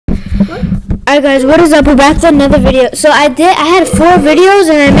Alright guys, what is up? We're back with another video. So I had 4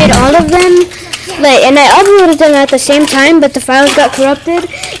 videos and I made all of them, and I uploaded them at the same time, but the files got corrupted.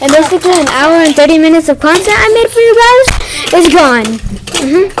 And basically an hour and 30 minutes of content I made for you guys is gone.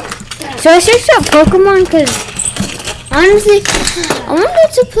 So I searched up Pokemon because honestly, I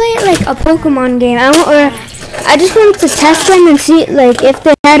wanted to play like a Pokemon game. I just wanted to test them and see like if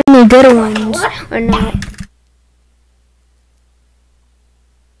they had any good ones or not.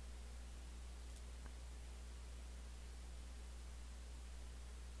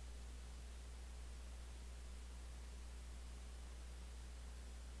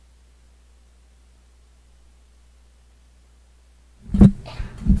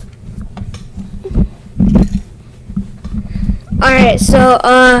 Alright, so,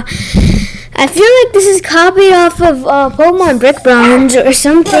 I feel like this is copied off of, Pokemon Brick Bronze or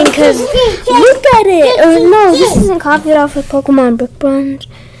something, because look at it! Or no, this isn't copied off of Pokemon Brick Bronze.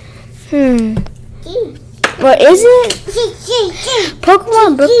 What is it?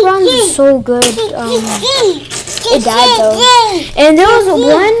 Pokemon Brick Bronze is so good. It died though. And there was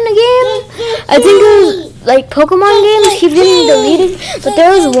one game, I think it was, like, Pokemon games keep getting deleted, but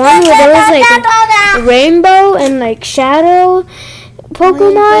there was one where there was like a rainbow and like shadow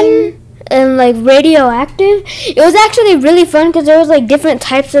Pokemon and like radioactive. It was actually really fun because there was like different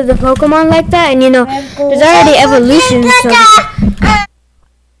types of the Pokemon like that, and you know, there's already evolution, so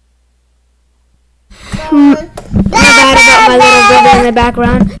my bad about my little brother in the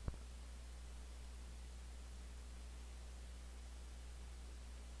background.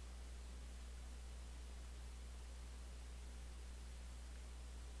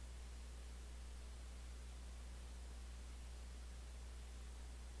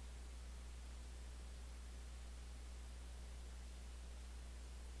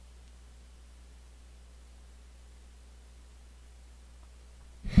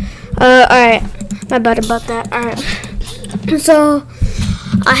 Alright, my bad about that. Alright, so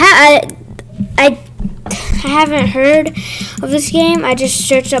I haven't heard of this game. I just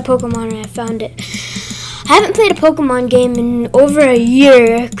searched up Pokemon and I found it. I haven't played a Pokemon game in over a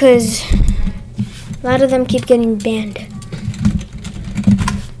year because a lot of them keep getting banned.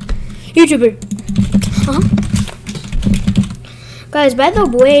 YouTuber. Guys, by the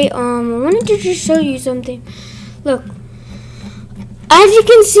way, I wanted to just show you something. Look. As you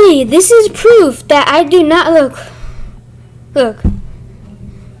can see, this is proof that I do not look.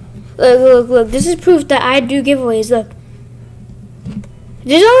 This is proof that I do giveaways. Look.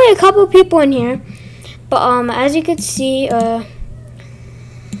 There's only a couple people in here, but as you can see,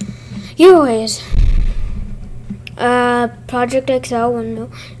 giveaways. Project XL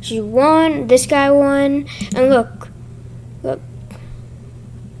won. She won. This guy won. And look.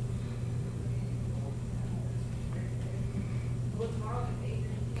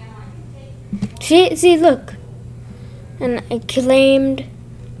 See, look. And I claimed.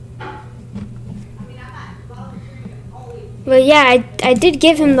 But yeah, I did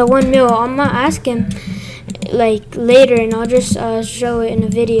give him the 1 mil. I'm gonna ask him like later, and I'll just show it in a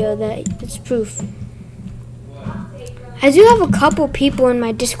video that it's proof. I do have a couple people in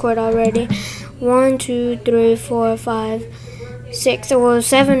my Discord already. 1, 2, 3, 4, 5, 6. Well,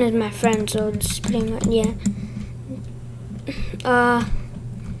 7 is my friend, so it's pretty much yeah.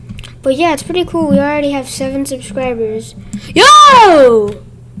 But yeah, it's pretty cool. We already have 7 subscribers. Yo!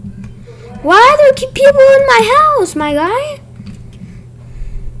 Why are there people in my house, my guy?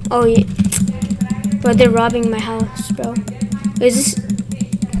 Oh yeah. Bro, they're robbing my house, bro. Is this?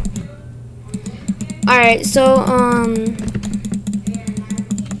 Alright, so,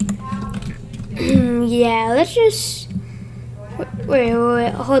 yeah, let's just, wait,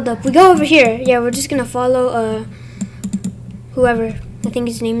 hold up. We go over here. Yeah, we're just gonna follow, whoever. I think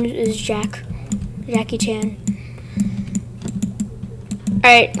his name is Jackie Chan.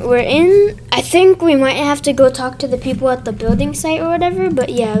 Alright, we're in. I think we might have to go talk to the people at the building site or whatever, but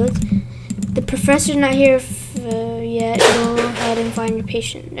yeah, the professor's not here yet. Go ahead and find your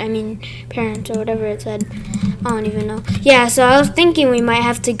parents or whatever it said. I don't even know. Yeah, so I was thinking we might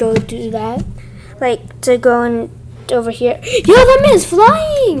have to go do that. Like, to go and over here. Yo, that man's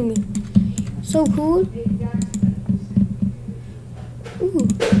flying! So cool. Ooh.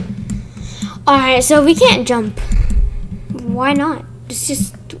 Alright, so we can't jump. Why not? It's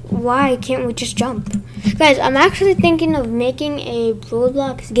just, why can't we just jump? Guys, I'm actually thinking of making a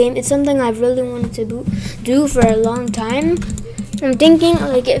Roblox game. It's something I've really wanted to do for a long time. I'm thinking,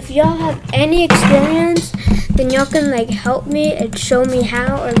 like, if y'all have any experience, then y'all can, like, help me and show me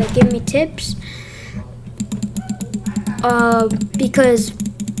how, or, like, give me tips. Because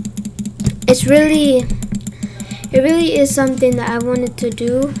it really is something that I wanted to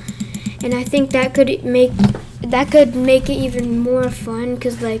do, and I think that could make it even more fun.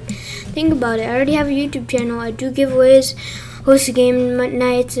 Cause like, think about it. I already have a YouTube channel. I do giveaways, host game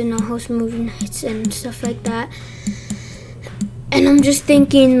nights, and I host movie nights and stuff like that. And I'm just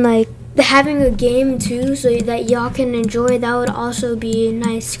thinking like having a game too, so that y'all can enjoy. That would also be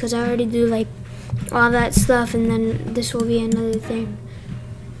nice. Cause I already do like all that stuff, and then this will be another thing.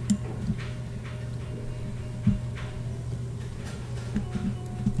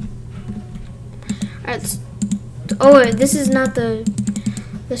 Alright, oh wait, this is not the,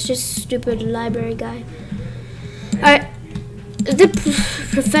 that's just stupid library guy. Alright, the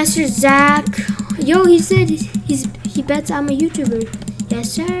Professor Zach, yo, he said he bets I'm a YouTuber.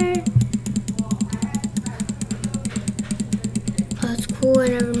 Yes sir. Oh, that's cool, I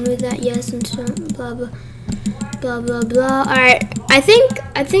never knew that. Yes, and so blah blah blah blah blah. Alright, I think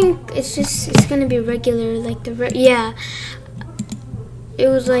it's gonna be regular, like yeah, it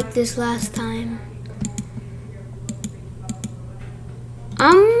was like this last time.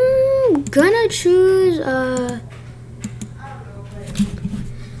 I'm gonna choose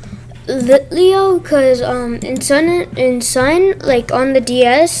Litleo, cause in Sun, like on the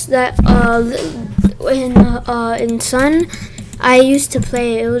DS, that in Sun I used to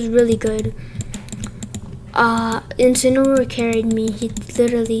play it. It was really good. Incineroar carried me. He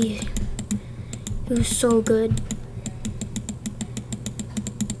was so good.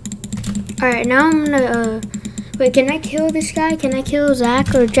 Alright, now I'm gonna wait, can I kill this guy? Can I kill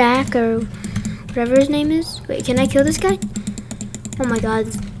Zach or Jack or whatever his name is? Wait, can I kill this guy? Oh my god.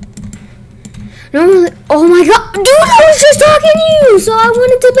 No, oh my god. Dude, I was just talking to you, so I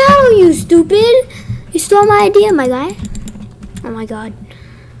wanted to battle you, stupid. You stole my idea, my guy. Oh my god.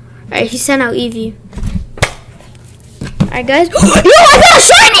 Alright, he sent out Eevee. Alright, guys. Yo, I got a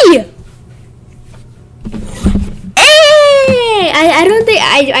shiny! Hey! I don't think,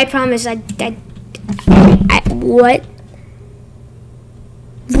 I promise, what?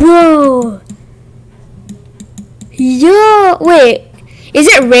 Whoa. Yo, wait. Is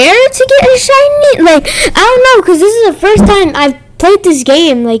it rare to get a shiny? Like, I don't know, because this is the first time I've played this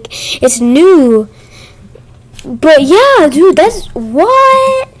game. Like, it's new. But yeah, dude, that's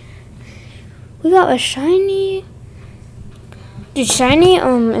what? We got a shiny. Dude, shiny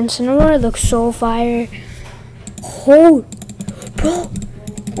Incineroar looks so fire. Oh, bro.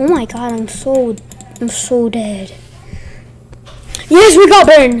 Oh my god, I'm so dead. Yes, we got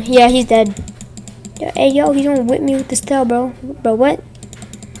Burn. Yeah, he's dead. Hey, yo, he's gonna whip me with this tail, bro. Bro, what?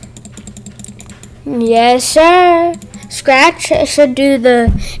 Yes, sir. Scratch should do the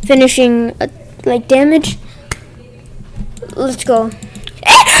finishing, like, damage. Let's go.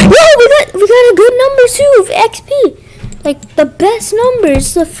 Hey, yo, we got a good number too of XP. Like the best number.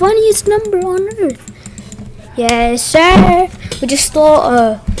 It's the funniest number on earth. Yes, sir. We just stole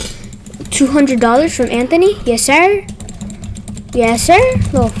 $200 from Anthony. Yes, sir. Yes, sir.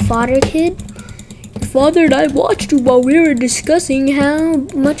 Little fodder kid. Your father and I watched you while we were discussing how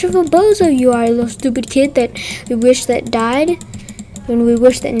much of a bozo you are, little stupid kid that we wish that died, and we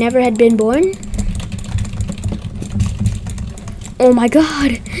wish that never had been born. Oh my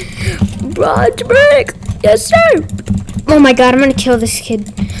god. Broad break. Yes, sir. Oh my god, I'm gonna kill this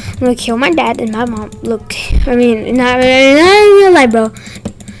kid. I'm gonna kill my dad and my mom. Look, I mean, not in real life, bro.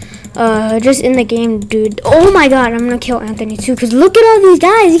 Just in the game, dude. Oh my god, I'm gonna kill Anthony too, because look at all these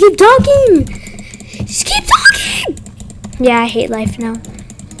guys. He keep talking. Just keep talking. Yeah, I hate life now.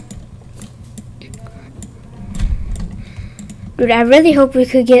 Dude, I really hope we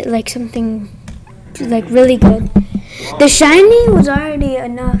could get like something like really good. The shiny was already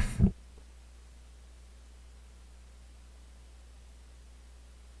enough.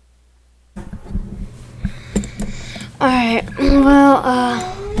 Alright, well,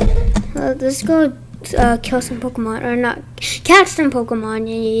 let's go kill some Pokemon, or not, catch some Pokemon.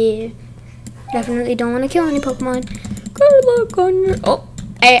 Yeah. Definitely don't want to kill any Pokemon. Good luck on your, oh,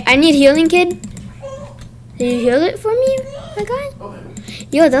 hey, I need healing, kid. Did you heal it for me, my guy?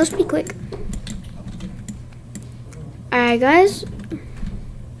 Yo, that was pretty quick. Alright, guys.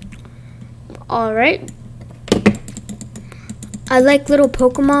 Alright. I like little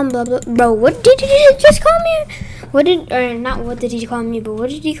Pokemon, blah, blah. Bro, what did he just call me? What did, or not what did he call me, but what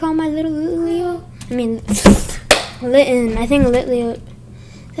did he call my little Litleo? I mean, Litten. I think Litleo.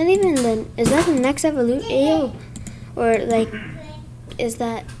 Is that even the, is that the next evolution? Or like, is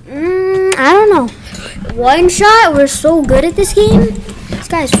that, I don't know. One shot, we're so good at this game. This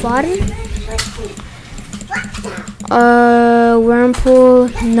guy's fodder. Wurmple,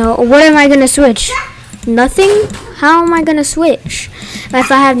 no. What am I gonna switch? Nothing? How am I gonna switch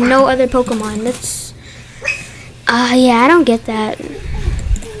if I have no other Pokemon? That's, yeah, I don't get that.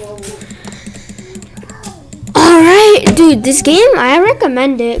 Dude, this game, I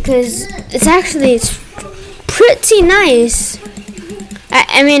recommend it because it's pretty nice.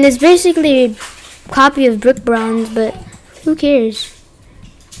 I mean, it's basically a copy of Brick Bronze, but who cares?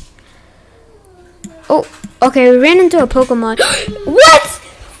 Oh, okay, we ran into a Pokemon. What?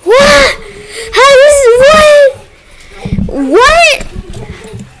 What? How is what? What?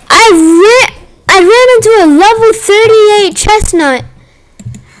 I ran into a level 38 Chestnut,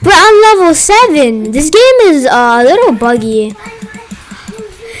 but I'm level 7. This game is a little buggy.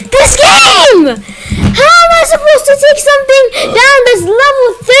 This game! How am I supposed to take something down that's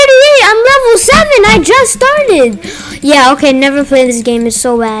level 38? I'm level 7. I just started. Yeah, okay, never play this game. It's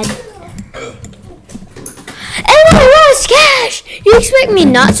so bad. And I lost cash! You expect me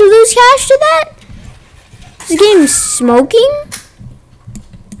not to lose cash to that? This game's smoking?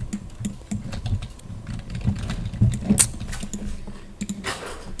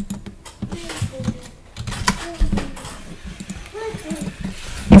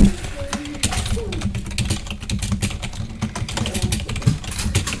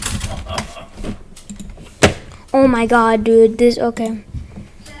 Oh my god, dude. This, okay.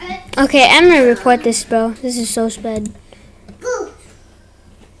 Okay, I'm gonna report this, bro. This is so sped.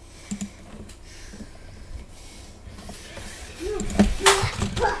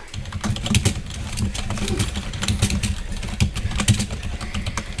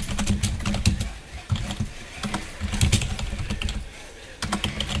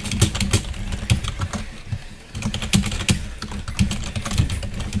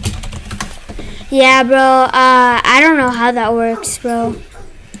 Yeah, bro. I don't know how that works, bro.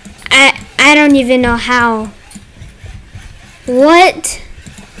 I don't even know how. What?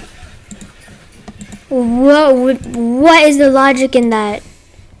 What is the logic in that?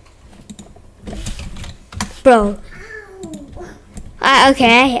 Bro.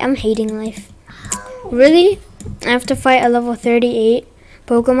 Okay, I'm hating life. Really? I have to fight a level 38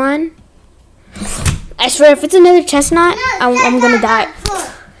 Pokemon? I swear, if it's another Chestnut, I'm gonna die.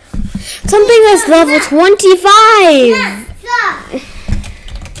 Something that's level 25!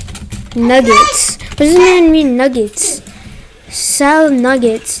 Nuggets. What does it even mean, nuggets? Sell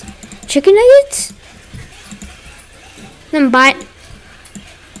nuggets. Chicken nuggets? Then buy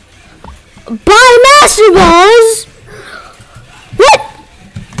Master Balls? What?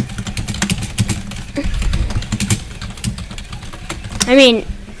 I mean,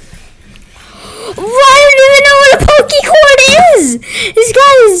 I don't even know what a Pokecord is! This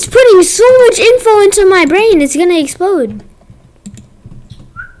guy is putting so much info into my brain, it's gonna explode.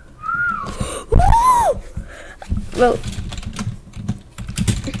 Bro.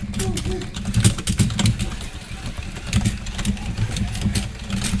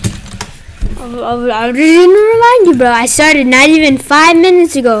 I'll just remind you, bro. I started not even 5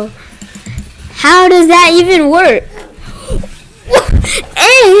 minutes ago. How does that even work?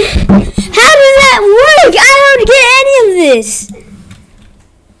 Hey, how does that work? I don't get any of this.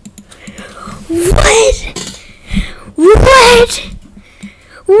 What?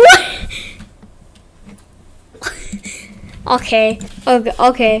 Okay.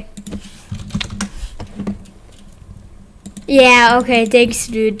 Yeah, okay, thanks,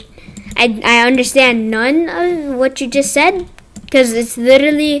 dude. I understand none of what you just said, because it's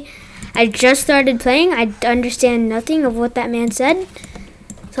literally, I just started playing. I understand nothing of what that man said.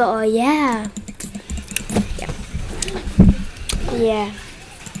 So, yeah. Yeah.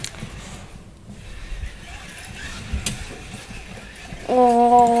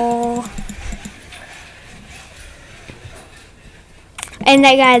 Oh. And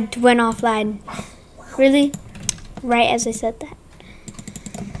that guy went offline. Really? Right as I said that.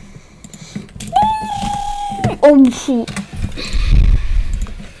 Oh shoot.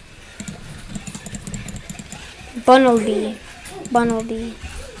 Bunnelby.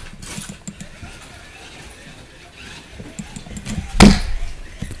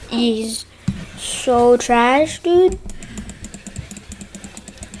 He's so trash, dude.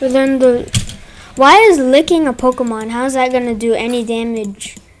 But then why is licking a Pokemon? How's that gonna do any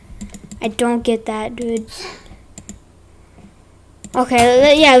damage? I don't get that, dude.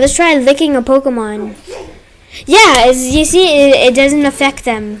 Okay, yeah, let's try licking a Pokemon. Yeah, you see, it doesn't affect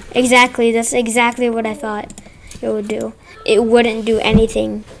them. Exactly, that's exactly what I thought it would do. It wouldn't do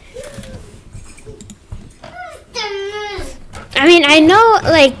anything. I mean, I know,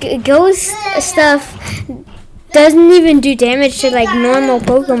 like, ghost stuff doesn't even do damage to, like, normal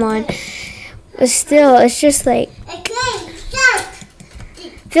Pokemon. But still, it's just, like, I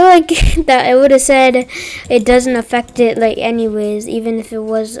feel like that it would have said it doesn't affect it, like, anyways, even if it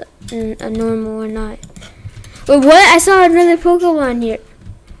was a normal or not. But what? I saw another Pokemon here.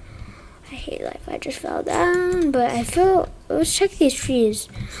 I hate life. I just fell down, but I feel. Let's check these trees.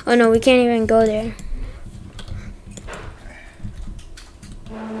 Oh no, we can't even go there.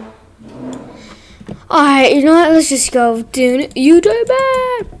 Alright, you know what? Let's just go. Dude, you do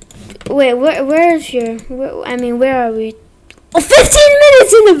bad. Wait, where is your? Where are we? Oh, 15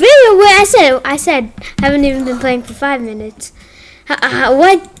 minutes in the video. Wait, I said I haven't even been playing for 5 minutes.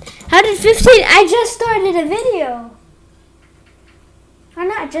 What? How did 15? I just started a video. Or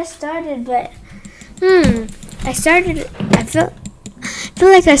not just started, but I feel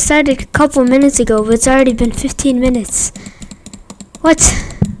like I started a couple minutes ago, but it's already been 15 minutes. What?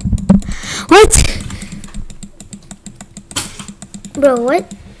 Bro,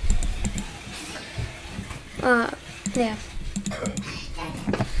 what? Yeah.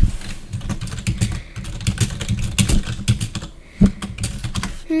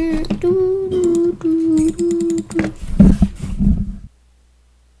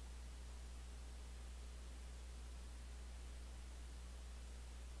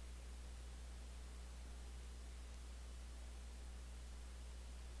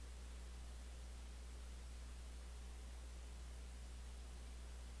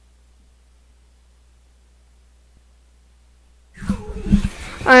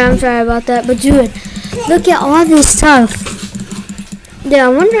 Alright, I'm sorry about that, but dude, look at all this stuff. Yeah, I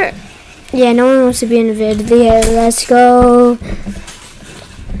wonder. Yeah, no one wants to be in the video. Yeah, let's go.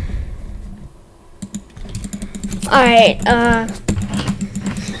 Alright, yeah,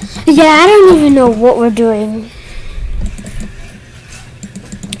 I don't even know what we're doing.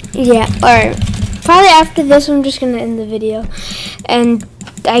 Yeah, alright. Probably after this, I'm just gonna end the video. And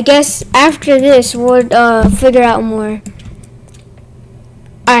I guess after this, we'll figure out more.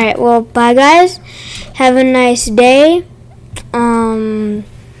 Alright, well, bye guys. Have a nice day.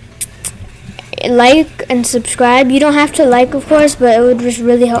 Like and subscribe. You don't have to like, of course, but it would just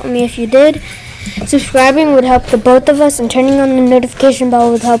really help me if you did. Subscribing would help the both of us, and turning on the notification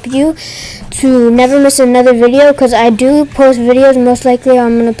bell would help you to never miss another video, because I do post videos. Most likely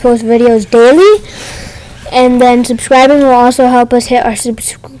I'm going to post videos daily. And then subscribing will also help us hit our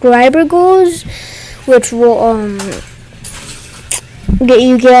subscriber goals, which will get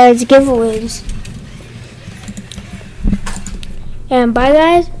you guys giveaways. And bye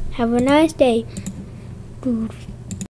guys, have a nice day.